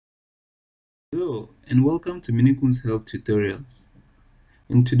Hello and welcome to Minukuu's Health Tutorials.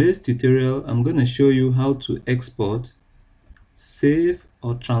 In today's tutorial, I'm going to show you how to export, save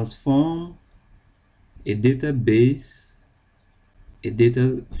or transform a database, a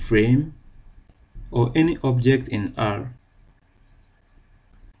data frame, or any object in R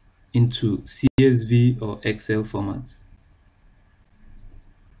into CSV or Excel format.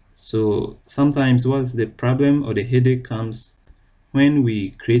 So sometimes what's the problem or the headache comes when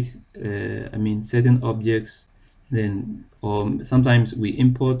we create certain objects, or sometimes we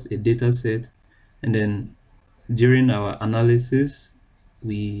import a data set, and then during our analysis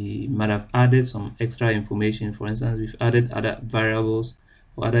we might have added some extra information. For instance, we've added other variables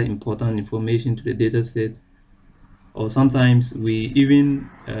or other important information to the data set, or sometimes we may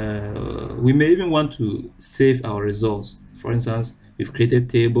even want to save our results. For instance, we've created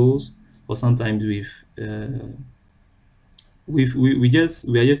tables, or sometimes we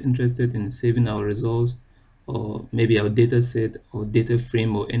are just interested in saving our results, or maybe our data set or data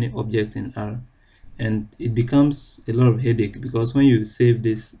frame or any object in R. And it becomes a lot of headache, because when you save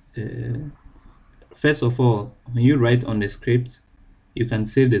this, first of all, when you write on the script, you can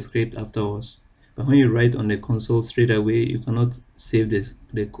save the script afterwards, but when you write on the console straight away, you cannot save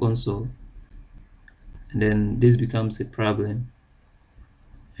the console, and then this becomes a problem.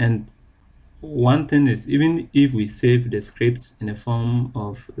 And one thing is, even if we save the script in the form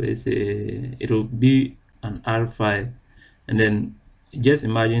of, let's say, it'll be an R file, and then just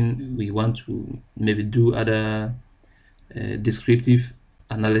imagine we want to maybe do other descriptive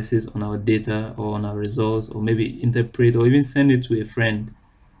analysis on our data or on our results, or maybe interpret or even send it to a friend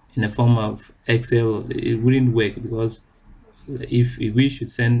in the form of Excel. It wouldn't work, because if we should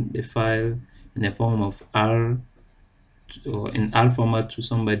send the file in the form of R or in R format to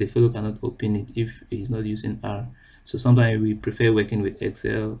somebody, the fellow cannot open it if he's not using R. So sometimes we prefer working with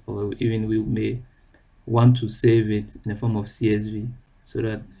Excel, or even we may want to save it in the form of CSV, so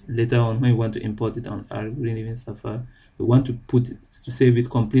that later on when we want to import it on R, we wouldn't even suffer. We want to save it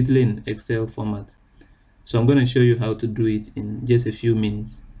completely in Excel format. So I'm going to show you how to do it in just a few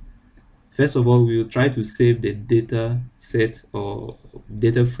minutes. First of all, we will try to save the data set or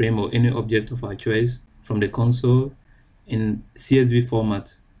data frame or any object of our choice from the console in CSV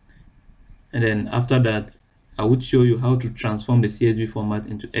format. And then after that, I would show you how to transform the CSV format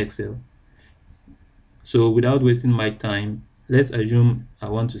into Excel. So without wasting my time, let's assume I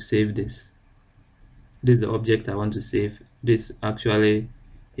want to save this. This is the object I want to save. This is actually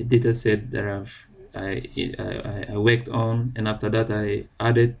a data set that I worked on, and after that I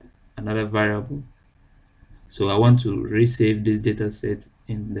added another variable. So I want to resave this data set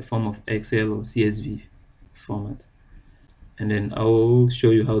in the form of Excel or CSV format, and then I will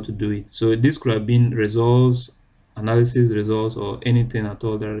show you how to do it. So this could have been results, analysis results, or anything at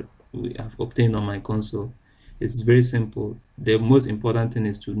all that we have obtained on my console. It's very simple. The most important thing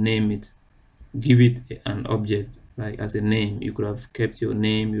is to name it, give it an object, like as a name. You could have kept your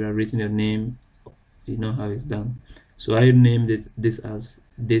name, you have written your name, you know how it's done. So I named this as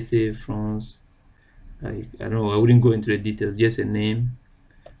DC France. Like, I don't know, I wouldn't go into the details, just a name.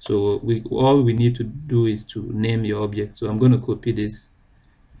 So all we need to do is to name your object. So I'm going to copy this,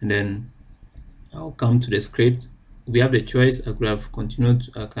 and then I'll come to the script. We have the choice. I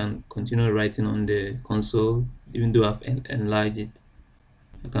can continue writing on the console, even though I've enlarged it.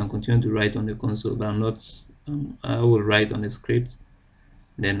 I can continue to write on the console, but I will write on the script.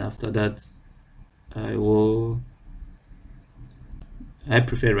 Then after that, I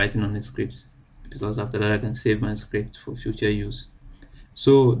prefer writing on the script, because after that I can save my script for future use.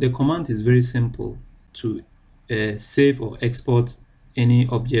 So the command is very simple to save or export any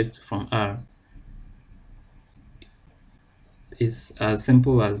object from R. It's as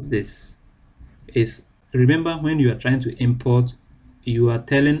simple as this. Remember, when you are trying to import, you are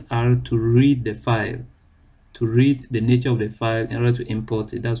telling R to read the file, to read the nature of the file in order to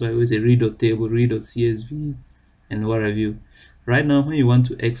import it. That's why we always say read.table, read.csv, and what have you. Right now, when you want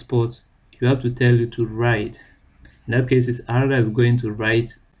to export, you have to tell it to write. In that case, it's R that is going to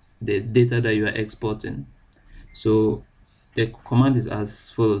write the data that you are exporting. So the command is as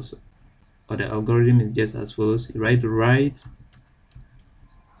follows, or the algorithm is just as follows. You write write.table,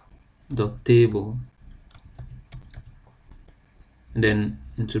 and then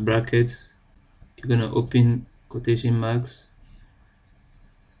into brackets, you're going to open quotation marks.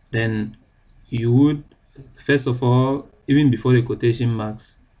 Then you would, first of all, even before the quotation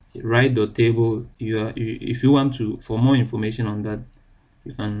marks, write.table. If you want to, for more information on that,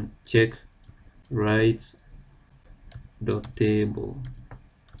 you can check write.table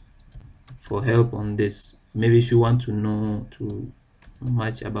for help on this. Maybe if you want to know too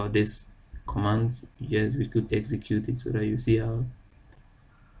much about this, command, yes, we could execute it so that you see how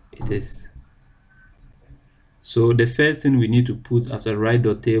it is. So the first thing we need to put after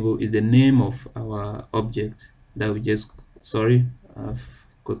write.table is the name of our object that we just, sorry, I've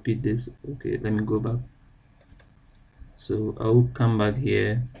copied this. Okay, let me go back. So I will come back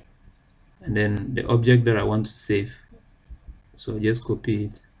here, and then the object that I want to save, so just copy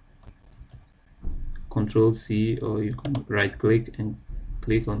it, Control C, or you can right click and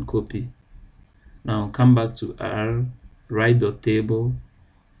click on copy. Now come back to R, write.table,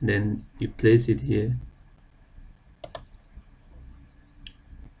 then you place it here.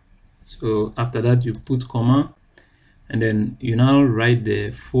 So after that you put comma, and then you now write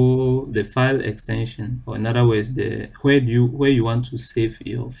the file extension, or in other words, where you want to save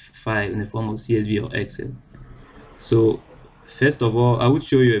your file in the form of CSV or Excel. So first of all, I would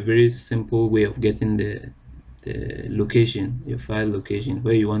show you a very simple way of getting the location, your file location,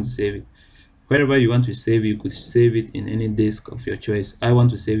 where you want to save it. Wherever you want to save, you could save it in any disk of your choice. I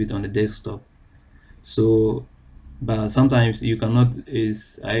want to save it on the desktop. So, but sometimes you cannot,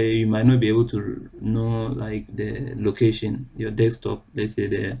 you might not be able to know like the location, your desktop, let's say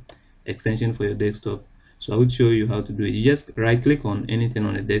the extension for your desktop. So I would show you how to do it. You just right click on anything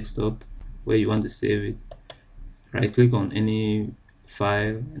on the desktop where you want to save it. Right click on any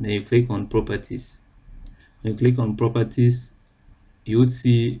file, and then you click on properties. When you click on properties, you would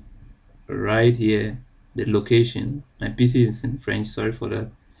see right here the location. My PC is in French, sorry for that,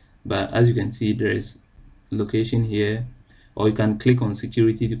 but as you can see, there is location here, or you can click on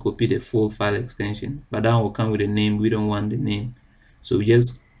security to copy the full file extension, but that will come with a name. We don't want the name, so we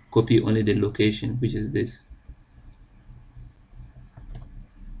just copy only the location, which is this.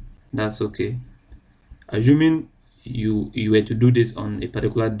 That's okay. Assuming you were to do this on a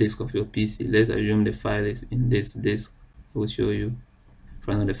particular disk of your PC, let's assume the file is in this disk. I will show you.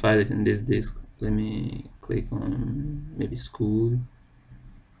 For now, the file is in this disk. Let me click on maybe school,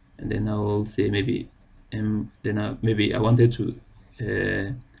 and then I will say maybe maybe I wanted to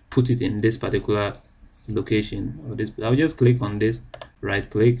put it in this particular location, or this. I'll just click on this, right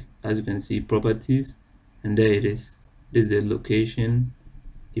click, as you can see, properties, and there it is. This is the location.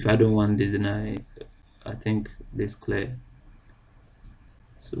 If I don't want this, then I think this clear.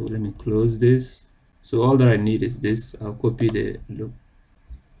 So let me close this. So all that I need is this. I'll copy the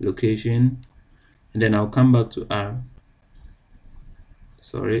location, and then I'll come back to R.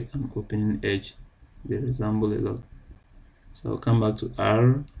 Sorry, I'm opening Edge. They resemble a lot. So I'll come back to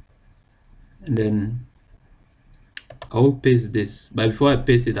R, and then I'll paste this. But before I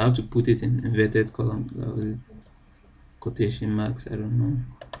paste it, I have to put it in inverted columns, quotation marks, I don't know.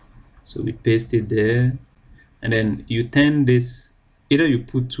 So we paste it there, and then you turn this, either you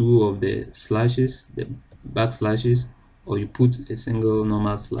put two of the slashes, the backslashes, or you put a single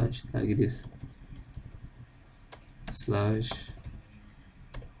normal slash like this, slash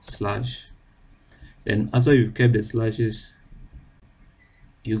slash. Then after you've kept the slashes,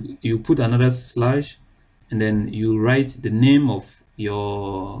 you put another slash, and then you write the name of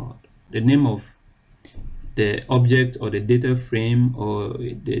the object or the data frame or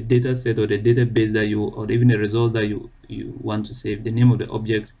the data set or the database that or even the results that you want to save, the name of the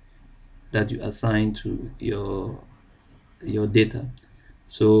object that you assign to your data.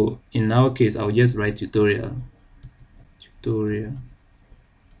 So in our case, I'll just write tutorial,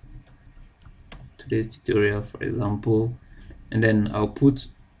 today's tutorial, for example, and then I'll put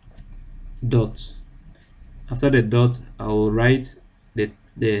dot. After the dot, I'll write the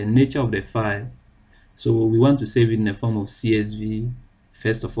nature of the file. So we want to save it in the form of CSV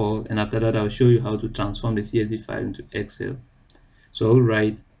first of all, and after that I'll show you how to transform the CSV file into Excel. So I'll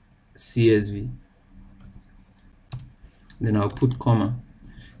write CSV, then I'll put comma.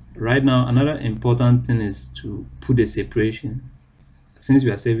 Right now, another important thing is to put the separation. Since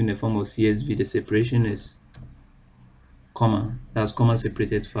we are saving the form of CSV, the separation is comma. That's comma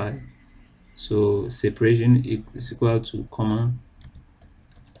separated file. So separation is equal to comma,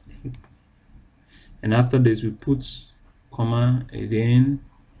 and after this we put comma again,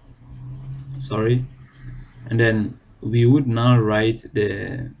 sorry, and then we would now write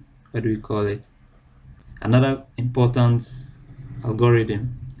the, what do we call it, another important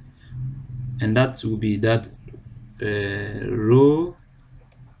algorithm, and that will be that row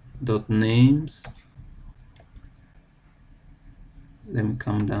dot names. Let me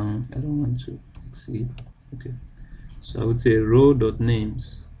come down, I don't want to exceed. Okay, so I would say row dot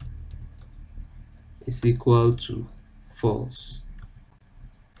names is equal to false.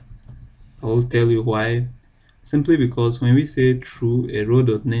 I will tell you why. Simply because when we say true, a row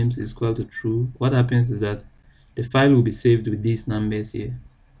dot names is equal to true, what happens is that the file will be saved with these numbers here.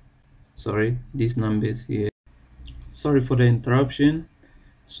 sorry, these numbers here. Sorry for the interruption.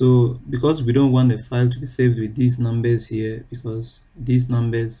 So because we don't want the file to be saved with these numbers here, because these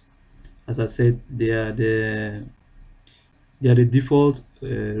numbers, as I said, they are the default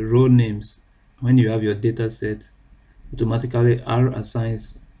row names. When you have your data set, automatically R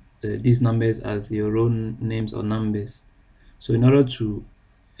assigns these numbers as your row names or numbers. So in order to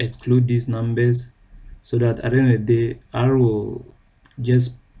exclude these numbers, so that at the end of the day, R will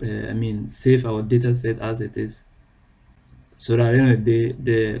just save our data set as it is. So that at the end of the day,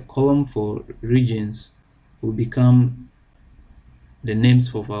 the column for regions will become the names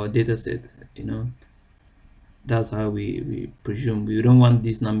for our data set. That's how we presume. We don't want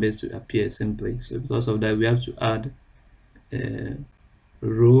these numbers to appear simply. So because of that, we have to add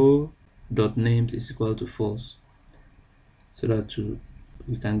row dot names is equal to false, so that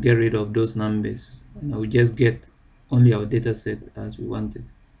we can get rid of those numbers and we just get only our data set as we want it.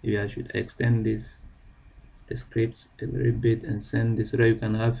 Maybe I should extend the script a little bit and send this so that you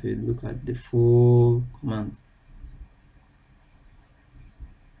can have a look at the full command.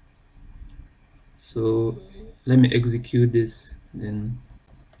 So let me execute this then.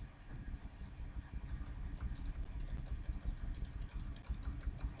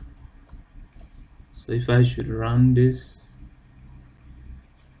 So if I should run this,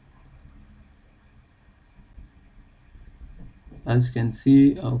 as you can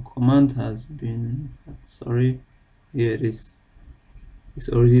see, our command has been, sorry, here it is. It's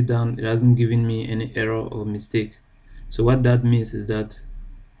already done. It hasn't given me any error or mistake. So what that means is that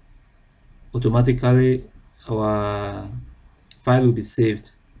automatically our file will be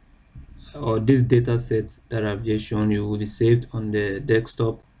saved, or this data set that I've just shown you will be saved on the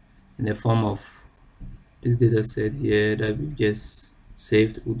desktop in the form of this data set here that we just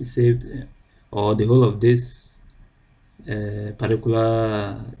saved will be saved, or the whole of this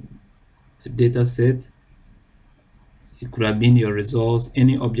particular data set. It could have been your results,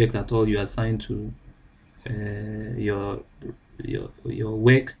 any object at all you assign to your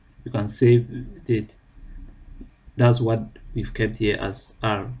work, you can save it. That's what we've kept here as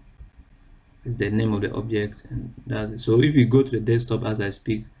R. Is the name of the object, and that's it. So if you go to the desktop as I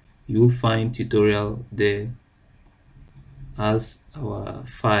speak, you will find tutorial there as our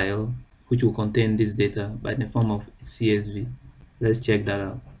file, which will contain this data by the form of CSV. Let's check that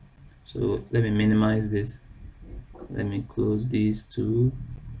out. So let me minimize this. Let me close these two.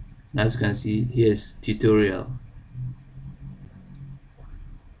 As you can see, here's tutorial.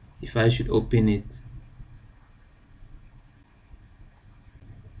 If I should open it,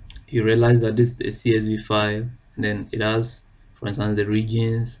 you realize that this is a CSV file, and then it has, for instance, the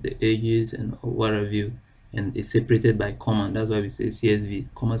regions, the ages, and what have you, and it's separated by comma. That's why we say CSV,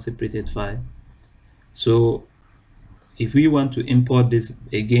 comma separated file. So if we want to import this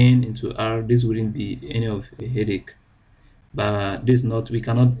again into R, this wouldn't be any of a headache. But this not, we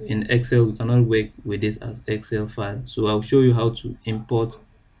cannot, in Excel, we cannot work with this as Excel file. So I'll show you how to import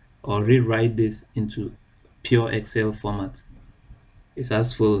or rewrite this into pure Excel format. It's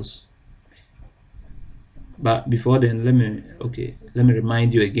as follows. But before then, let me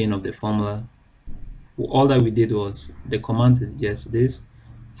remind you again of the formula. All that we did was, the command is just this.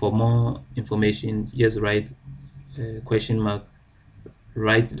 For more information, just write question mark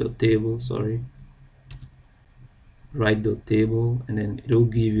write.table, write.table, and then it will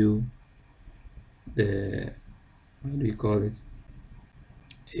give you the, what do you call it?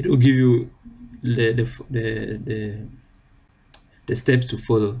 It will give you the steps to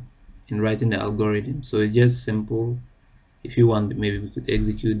follow in writing the algorithm. So it's just simple. If you want, maybe we could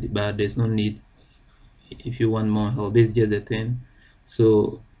execute, but there's no need. If you want more help, it's just a thing.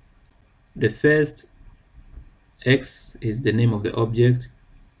 So the first X is the name of the object.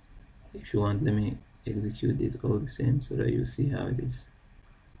 If you want, let me execute this all the same so that you see how it is.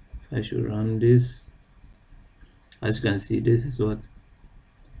 If I should run this, as you can see, this is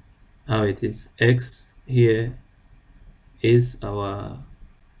how it is. X here is our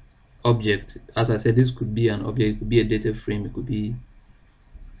object. As I said, this could be an object, it could be a data frame, it could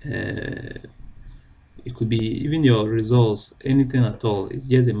be even your results, anything at all. It's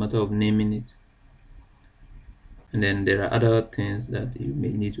just a matter of naming it. And then there are other things that you may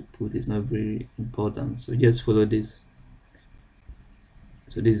need to put. It's not very important, so just follow this.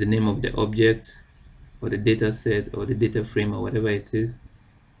 So this is the name of the object or the data set or the data frame or whatever it is.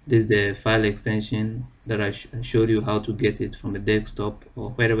 This is the file extension that I showed you how to get it from the desktop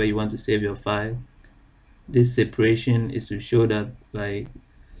or wherever you want to save your file. This separation is to show that, like,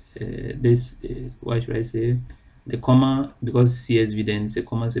 what should I say, the comma, because CSV, then it's a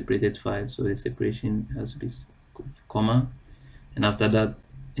comma separated file, so the separation has to be comma, and after that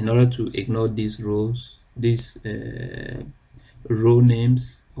in order to ignore these rows, these row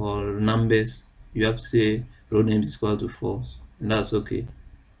names or numbers, you have to say row names is equal to false, and that's okay.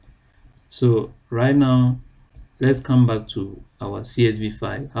 So right now, let's come back to our CSV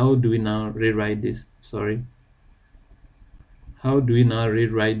file. How do we now rewrite this? How do we now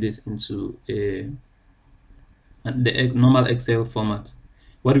rewrite this into the normal Excel format?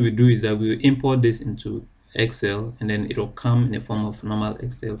 What we do is that we import this into Excel, and then it will come in the form of normal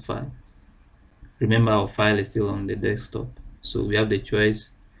Excel file. Remember, our file is still on the desktop, so we have the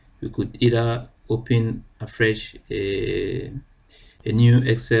choice. We could either open afresh a new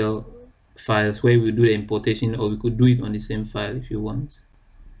Excel files where we do the importation, or we could do it on the same file if you want.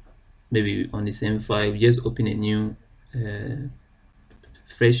 Maybe on the same file, we just open a new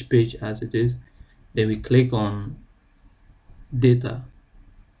fresh page as it is. Then we click on data.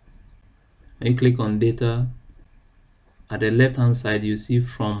 When you click on data, at the left hand side you see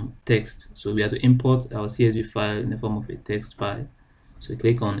from text. So we have to import our CSV file in the form of a text file. So we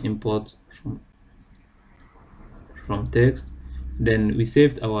click on import from text. Then we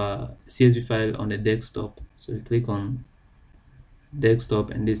saved our CSV file on the desktop. So we click on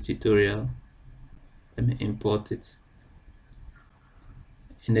desktop and this tutorial. Let me import it.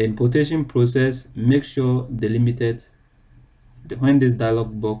 In the importation process, make sure delimited, when this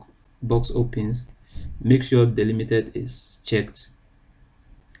dialog box opens, make sure delimited is checked,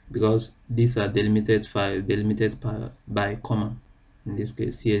 because these are delimited files, delimited by comma, in this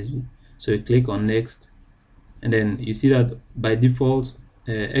case CSV. So you click on next, and then you see that by default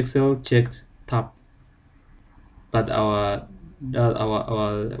Excel checked tab, but our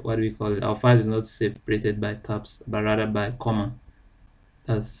what do we call it, our file is not separated by tabs but rather by comma.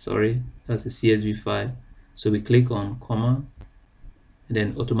 That's a CSV file. So we click on comma, and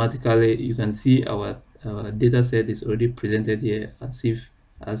then automatically you can see our data set is already presented here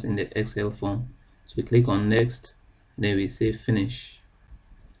as in the Excel form. So we click on next, then we say finish.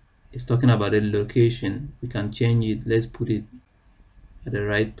 It's talking about the location. We can change it. Let's put it at the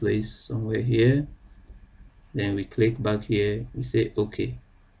right place somewhere here. Then we click back here, we say okay.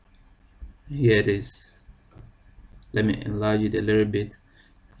 Here it is. Let me enlarge it a little bit.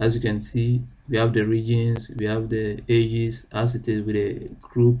 As you can see, we have the regions, we have the ages as it is with a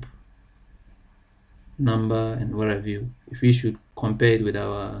group number and what have you. If we should compare it with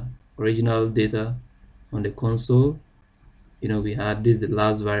our original data on the console, you know, we had this, the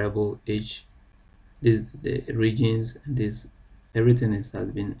last variable age, this the regions, and this everything has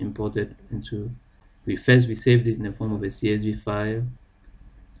been imported into. We saved it in the form of a CSV file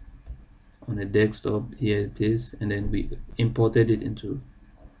on the desktop. Here it is, and then we imported it into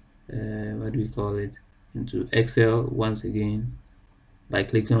what do we call it, into Excel once again by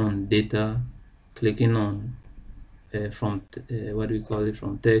clicking on data, clicking on from what do we call it,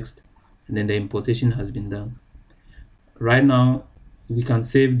 from text, and then the importation has been done. Right now we can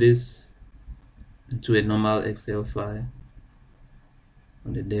save this into a normal Excel file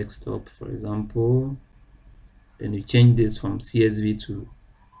on the desktop, for example. Then you change this from CSV to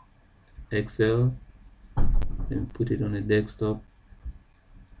Excel, then put it on the desktop.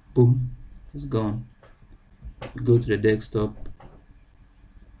 Boom, it's gone. We go to the desktop,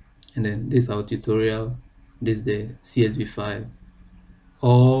 and then this is our tutorial. This is the CSV file.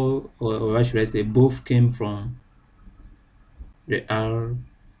 All, or what should I say, both came from the R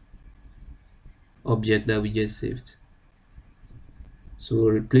object that we just saved.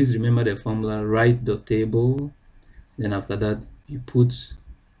 So please remember the formula, write.table. Then after that, you put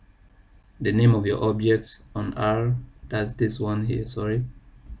the name of your object on R. That's this one here, sorry,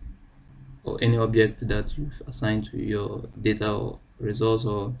 or any object that you've assigned to your data or results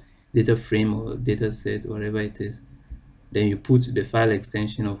or data frame or data set, whatever it is. Then you put the file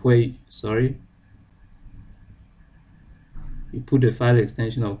extension of where you put the file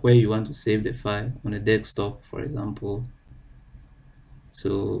extension of where you want to save the file on a desktop, for example.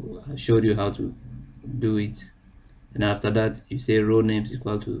 So I showed you how to do it, and after that you say row names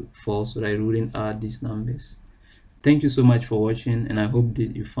equal to false, so that you wouldn't add these numbers. Thank you so much for watching, and I hope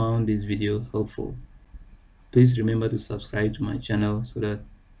that you found this video helpful. Please remember to subscribe to my channel so that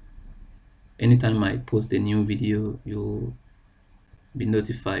anytime I post a new video, you'll be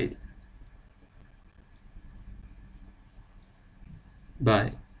notified.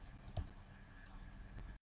 Bye.